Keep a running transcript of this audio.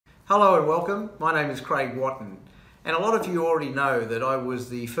Hello and welcome. My name is Craig Wotton, and a lot of you already know that I was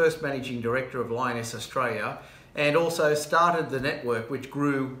the first Managing Director of Lyoness Australia and also started the network which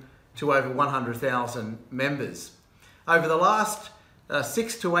grew to over 100,000 members. Over the last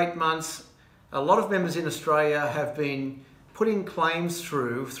 6 to 8 months, a lot of members in Australia have been putting claims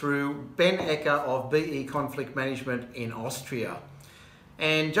through Ben Ecker of BE Conflict Management in Austria.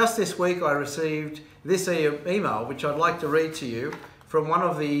 And just this week I received this email which I'd like to read to you from one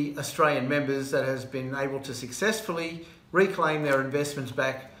of the Australian members that has been able to successfully reclaim their investments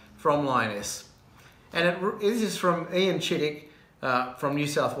back from Lyoness. And this is from Ian Chittick from New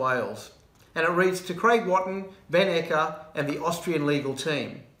South Wales. And it reads, "To Craig Wotton, Ben Ecker and the Austrian legal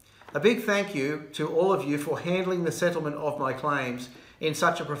team. A big thank you to all of you for handling the settlement of my claims in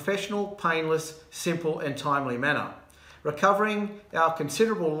such a professional, painless, simple and timely manner. Recovering our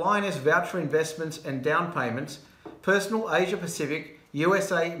considerable Lyoness Voucher investments and down payments, personal Asia Pacific,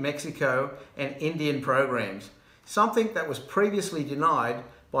 USA, Mexico and Indian programs, something that was previously denied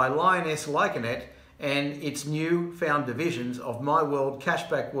by Lyoness Lyconet and its new found divisions of Myworld,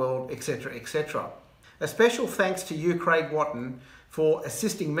 Cashback World, etc. etc. A special thanks to you, Craig Wotton, for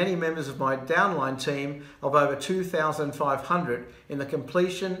assisting many members of my downline team of over 2,500 in the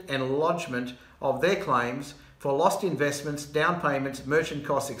completion and lodgement of their claims for lost investments, down payments, merchant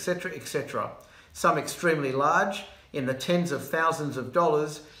costs, etc. etc. Some extremely large, in the tens of thousands of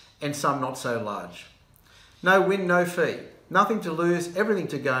dollars, and some not so large. No win, no fee. Nothing to lose, everything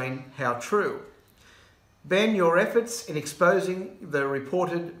to gain. How true. Ben, your efforts in exposing the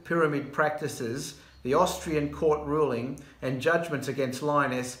reported pyramid practices, the Austrian court ruling and judgments against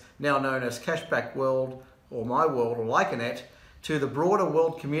Lyoness, now known as Cashback World or Myworld or Lyconet, to the broader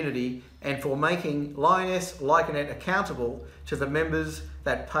world community, and for making Lyoness Lyconet accountable to the members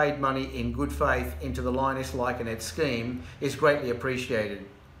that paid money in good faith into the Lyoness Lyconet scheme is greatly appreciated.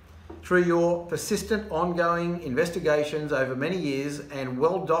 Through your persistent ongoing investigations over many years and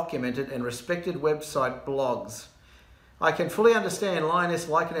well-documented and respected website blogs, I can fully understand Lyoness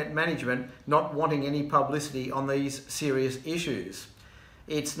Lyconet management not wanting any publicity on these serious issues.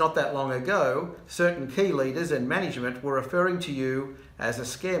 It's not that long ago, certain key leaders and management were referring to you as a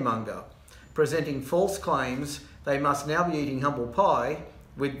scaremonger, presenting false claims they must now be eating humble pie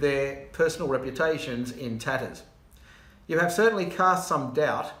with their personal reputations in tatters. You have certainly cast some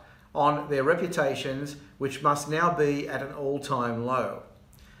doubt on their reputations, which must now be at an all-time low.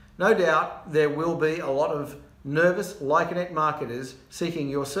 No doubt there will be a lot of nervous Lyconet marketers seeking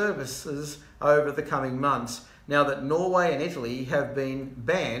your services over the coming months, now that Norway and Italy have been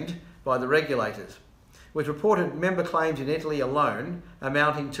banned by the regulators, with reported member claims in Italy alone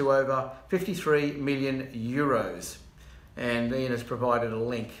amounting to over 53 million euros. And Ian has provided a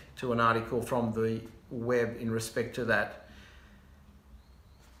link to an article from the web in respect to that.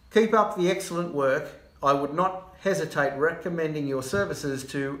 Keep up the excellent work. I would not hesitate recommending your services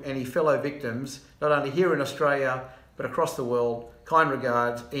to any fellow victims, not only here in Australia, but across the world. Kind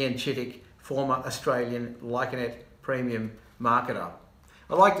regards, Ian Chittick, former Australian Lyconet premium marketer."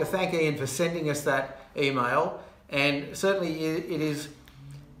 I'd like to thank Ian for sending us that email, and certainly it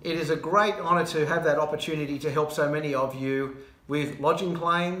is a great honour to have that opportunity to help so many of you with lodging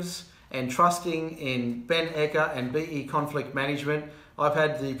claims and trusting in Ben Ecker and BE Conflict Management. I've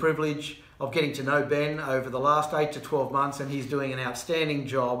had the privilege of getting to know Ben over the last 8 to 12 months, and he's doing an outstanding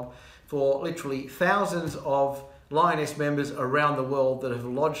job for literally thousands of Lyoness members around the world that have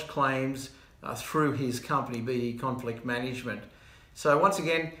lodged claims through his company, BE Conflict Management. So once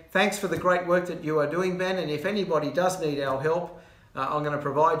again, thanks for the great work that you are doing, Ben, and if anybody does need our help, I'm going to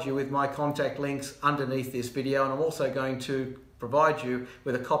provide you with my contact links underneath this video, and I'm also going to provide you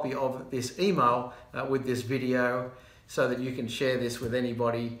with a copy of this email with this video so that you can share this with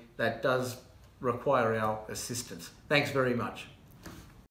anybody that does require our assistance. Thanks very much.